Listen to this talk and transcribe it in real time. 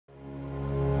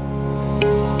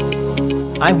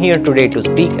I'm here today to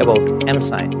speak about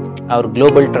emSign, our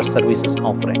global trust services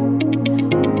offering.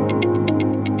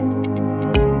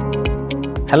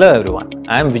 Hello everyone,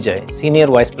 I'm Vijay, Senior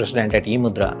Vice President at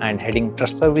eMudhra and heading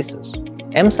Trust Services.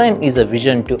 emSign is a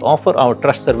vision to offer our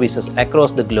trust services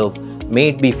across the globe, may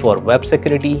it be for web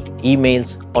security,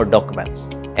 emails, or documents.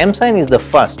 emSign is the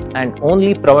first and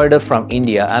only provider from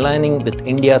India aligning with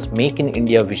India's Make in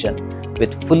India vision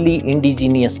with fully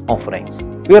indigenous offerings.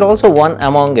 We are also one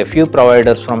among a few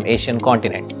providers from Asian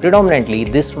continent. Predominantly,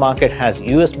 this market has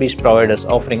US-based providers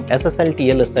offering SSL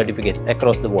TLS certificates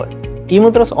across the world.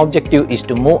 eMudhra's objective is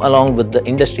to move along with the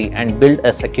industry and build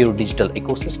a secure digital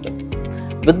ecosystem.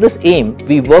 With this aim,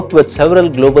 we worked with several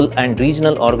global and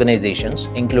regional organizations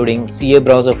including CA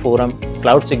Browser Forum,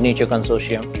 Cloud Signature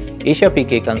Consortium, Asia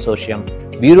PK Consortium,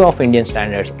 Bureau of Indian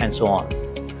Standards, and so on.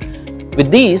 With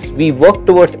these, we work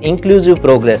towards inclusive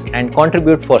progress and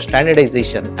contribute for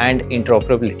standardization and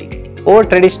interoperability. Over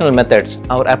traditional methods,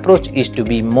 our approach is to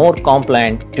be more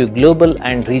compliant to global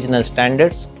and regional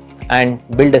standards and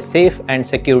build a safe and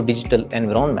secure digital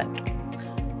environment.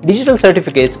 Digital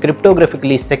certificates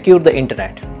cryptographically secure the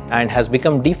internet and has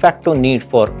become de facto need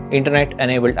for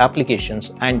internet-enabled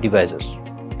applications and devices.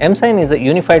 emSign is a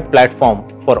unified platform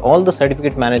for all the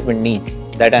certificate management needs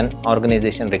that an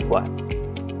organization requires.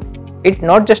 It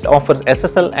not just offers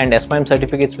SSL and SMIME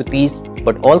certificates with ease,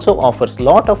 but also offers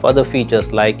lot of other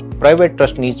features like private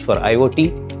trust needs for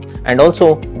IoT and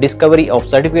also discovery of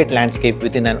certificate landscape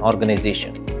within an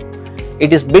organization.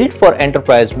 It is built for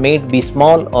enterprise, may it be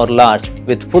small or large,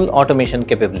 with full automation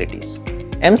capabilities.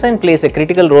 emSign plays a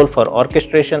critical role for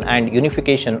orchestration and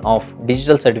unification of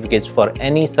digital certificates for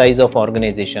any size of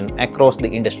organization across the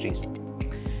industries.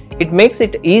 It makes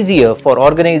it easier for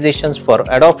organizations for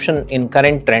adoption in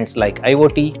current trends like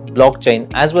IoT, blockchain,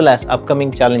 as well as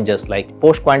upcoming challenges like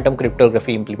post-quantum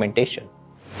cryptography implementation.